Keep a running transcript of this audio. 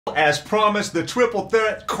As promised, the triple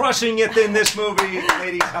threat, crushing it in this movie.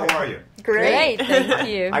 Ladies, how are you? Great, thank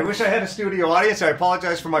you. I wish I had a studio audience. I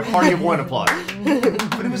apologize for my party of one applause.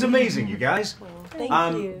 But it was amazing, you guys. Thank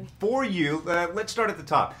you. For you, let's start at the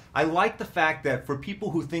top. I like the fact that for people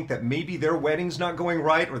who think that maybe their wedding's not going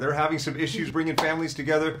right or they're having some issues bringing families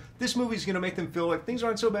together, this movie's going to make them feel like things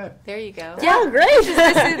aren't so bad. There you go. Yeah, great.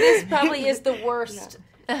 This probably is the worst.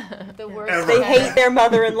 The worst. Ever. They hate their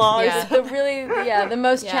mother-in-laws. Yeah, the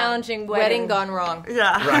most challenging wedding gone wrong.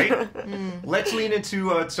 Yeah. Right? Let's lean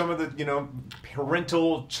into some of the,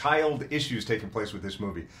 parental child issues taking place with this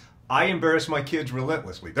movie. I embarrass my kids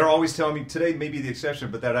relentlessly. They're always telling me, today may be the exception,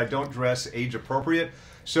 but that I don't dress age appropriate.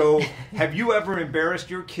 So have you ever embarrassed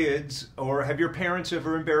your kids, or have your parents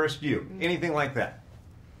ever embarrassed you? Anything like that?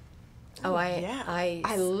 Oh,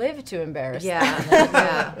 I live to embarrass them.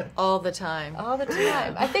 Yeah, all the time. All the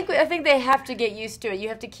time. I think they have to get used to it. You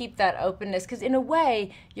have to keep that openness, because in a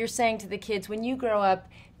way, you're saying to the kids, when you grow up,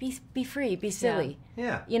 be free, be silly.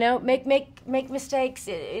 Yeah. Make mistakes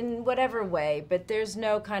in whatever way, but there's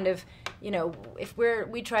no kind of, if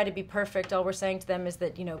we try to be perfect, all we're saying to them is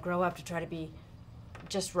that, grow up to try to be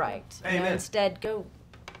just right. Amen. Instead, go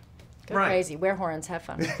crazy, wear horns, have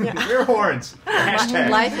fun. Wear horns. Hashtag.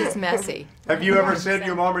 Life is messy. Have you ever said to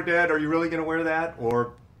your mom or dad, are you really going to wear that?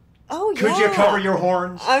 Or Oh, could you cover your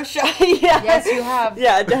horns? I'm sure. Yeah. Yes, you have.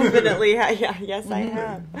 Yeah, definitely. Yes, I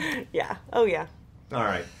have. Yeah. Oh, yeah. All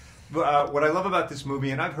right. What I love about this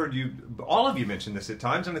movie, and I've heard all of you mention this at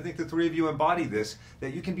times, and I think the three of you embody this,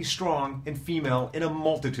 that you can be strong and female in a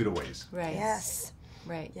multitude of ways. Right. Yes.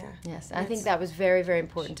 Right. Yeah. Yes, I think that was very, very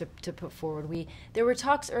important to put forward. There were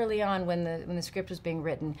talks early on when the script was being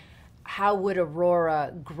written. How would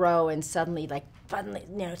Aurora grow and suddenly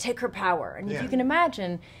take her power? And if you can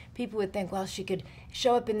imagine, people would think, well, she could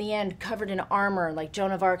show up in the end covered in armor, like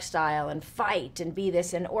Joan of Arc style, and fight and be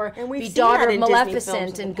this, or be daughter of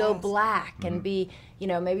Maleficent and go black and be,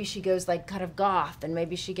 maybe she goes like kind of goth, and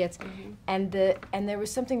maybe she gets, and there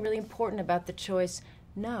was something really important about the choice.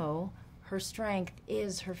 No, her strength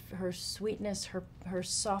is her sweetness, her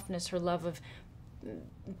softness, her love of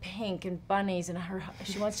pink and bunnies, and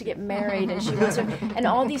she wants to get married, and she wants to, and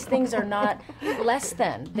all these things are not less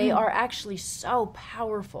than. They are actually so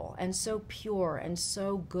powerful and so pure and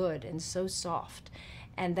so good and so soft,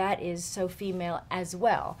 and that is so female as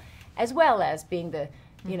well as being the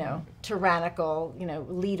tyrannical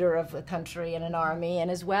leader of a country and an army, and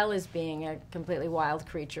as well as being a completely wild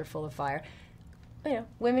creature full of fire.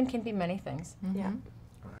 Women can be many things. Yeah.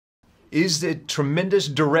 Is it tremendous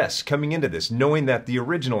duress coming into this, knowing that the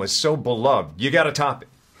original is so beloved? You got to top it.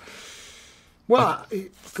 Well,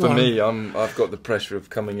 for me, I've got the pressure of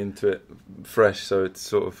coming into it fresh, so it's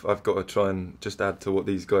sort of, I've got to try and just add to what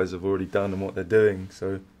these guys have already done and what they're doing,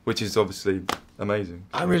 so which is obviously amazing.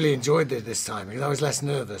 I really enjoyed it this time because I was less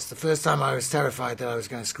nervous. The first time I was terrified that I was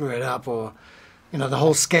going to screw it up, or the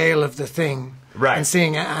whole scale of the thing. Right. And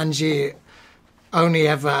seeing Angie only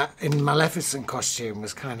ever in Maleficent costume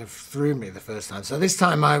was kind of threw me the first time. So this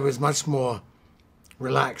time I was much more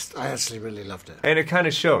relaxed. I actually really loved it. And it kind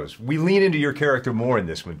of shows. We lean into your character more in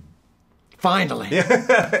this one. Finally.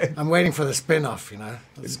 I'm waiting for the spin-off,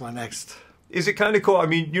 That's my next. Is it kind of cool? I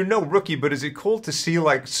mean, you're no rookie, but is it cool to see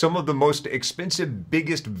like some of the most expensive,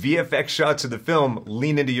 biggest VFX shots of the film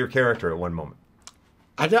lean into your character at one moment?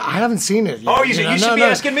 I haven't seen it yet. Oh, you should be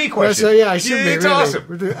asking me questions. Well, so, I should be. It's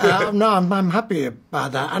really. Awesome. No, I'm happy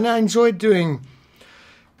about that. And I enjoyed doing,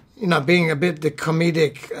 being a bit the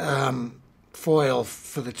comedic foil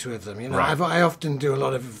for the two of them. Right. I often do a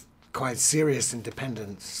lot of quite serious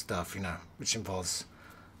independent stuff, which involves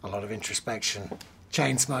a lot of introspection,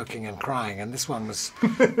 chain smoking and crying. And this one was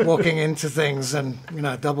walking into things and,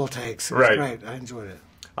 double takes. It was great. I enjoyed it.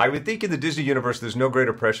 I would think in the Disney universe there's no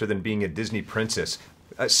greater pressure than being a Disney princess.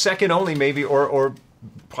 Second only maybe, or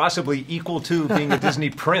possibly equal to being a Disney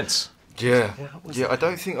prince. Yeah, I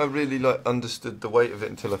don't think I really understood the weight of it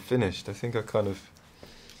until I finished. I think I kind of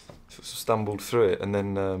sort of stumbled through it, and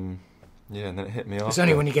then and then it hit me off. It's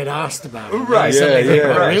only when you get asked about it. Right,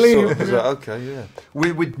 right. Really? So, okay, yeah.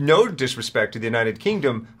 With no disrespect to the United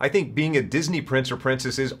Kingdom, I think being a Disney prince or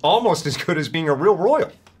princess is almost as good as being a real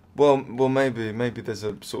royal. Well, maybe there's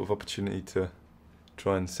a sort of opportunity to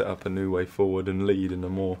try and set up a new way forward and lead in a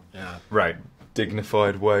more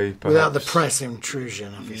dignified way, perhaps. Without the press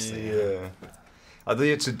intrusion, obviously. Yeah. Although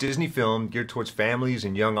it's a Disney film geared towards families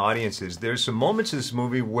and young audiences, there's some moments in this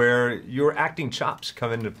movie where your acting chops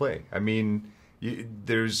come into play. I mean,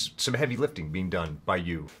 there's some heavy lifting being done by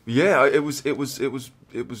you. Yeah, it was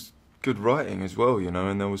good writing as well,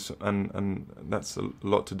 and there was and that's a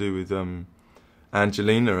lot to do with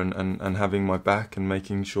Angelina and having my back and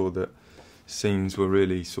making sure that scenes were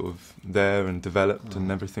really sort of there and developed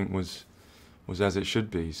and everything was as it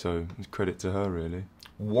should be. So credit to her, really.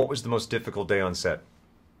 What was the most difficult day on set?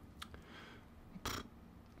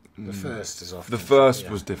 The first is often. The first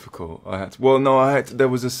was difficult. There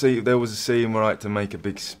was a scene where I had to make a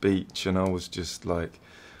big speech, and I was just like,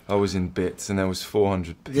 I was in bits, and there was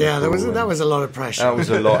 400 people. Yeah, that was a lot of pressure. That was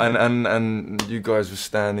a lot, and you guys were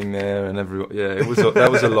standing there, and that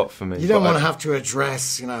was a lot for me. You don't want to have to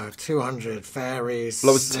address, 200 fairies.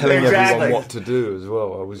 Well, I was telling everyone what to do as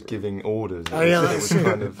well. I was giving orders. Oh yeah, that's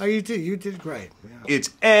true. You did great. Yeah. It's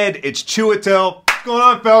Ed. It's Chiwetel. What's going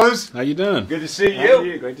on, fellas? How you doing? Good to see How you. are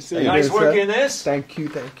you? Great to see you. Nice work in this. Thank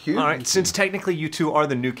you. All right. Since technically you two are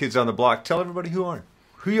the new kids on the block, tell everybody who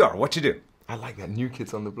you are, what you do. I like that. New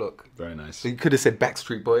Kids on the Block. Very nice. So you could have said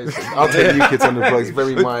Backstreet Boys. I'll take New Kids on the Block. It's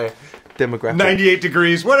very my demographic. 98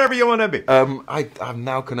 degrees, whatever you want to be. I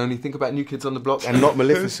now can only think about New Kids on the Block and not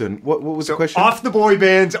Maleficent. What was the question? Off the boy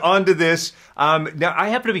bands, onto this. Now, I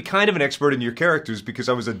happen to be kind of an expert in your characters because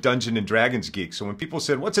I was a Dungeons and Dragons geek. So when people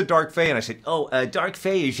said, "What's a dark fae?" and I said, "Dark fae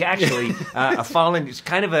is actually a fallen. It's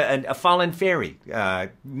kind of a fallen fairy,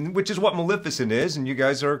 which is what Maleficent is, and you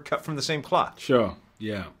guys are cut from the same cloth." Sure.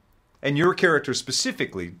 Yeah. And your character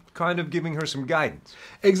specifically, kind of giving her some guidance.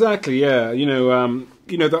 Exactly. Yeah.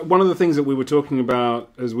 That one of the things that we were talking about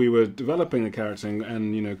as we were developing the character,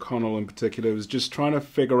 and Connell in particular, was just trying to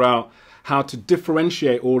figure out how to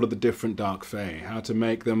differentiate all of the different dark fae, how to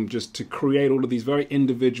make them just to create all of these very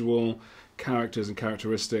individual characters and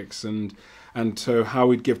characteristics, and so how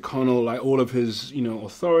we'd give Connell like all of his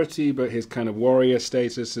authority, but his kind of warrior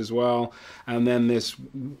status as well, and then this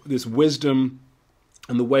wisdom.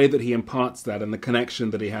 And the way that he imparts that, and the connection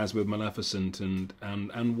that he has with Maleficent, and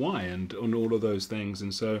why, and all of those things,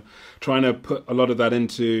 and so trying to put a lot of that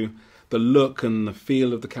into the look and the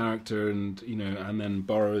feel of the character, and and then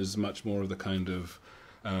borrows much more of the kind of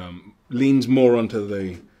leans more onto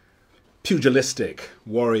the pugilistic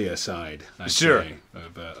warrior side. I'd say,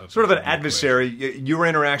 of sort of an adversary. Your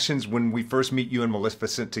interactions when we first meet you and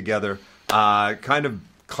Maleficent together, kind of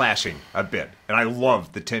clashing a bit, and I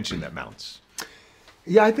love the tension that mounts.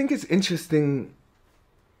 Yeah, I think it's interesting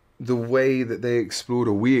the way that they explored,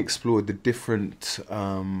 or we explored, the different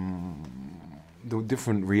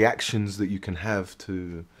reactions that you can have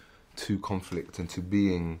to conflict and to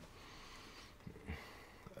being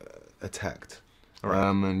attacked. Right.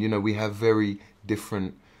 And we have very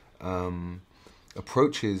different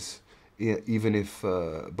approaches, even if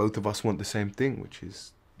both of us want the same thing, which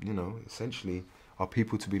is essentially our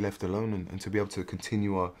people to be left alone and to be able to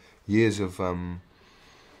continue our years of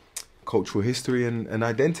cultural history and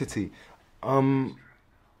identity. When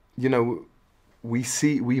we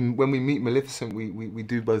meet Maleficent, we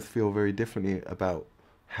do both feel very differently about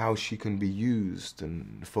how she can be used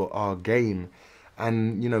and for our gain.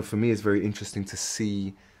 And for me, it's very interesting to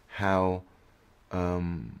see how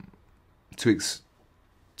to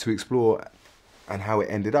explore and how it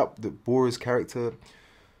ended up. That Bora's character,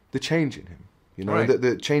 the change in him, right.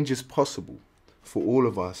 that change is possible for all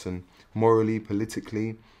of us, and morally,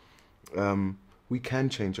 politically. We can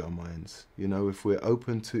change our minds, if we're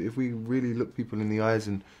open to, if we really look people in the eyes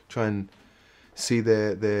and try and see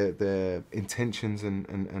their intentions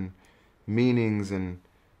and meanings, and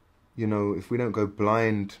if we don't go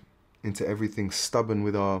blind into everything, stubborn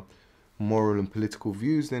with our moral and political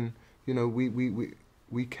views, then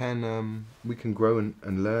we can grow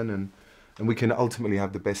and learn, and we can ultimately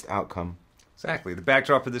have the best outcome. Exactly. The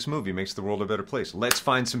backdrop of this movie makes the world a better place. Let's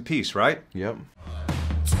find some peace, right? Yep.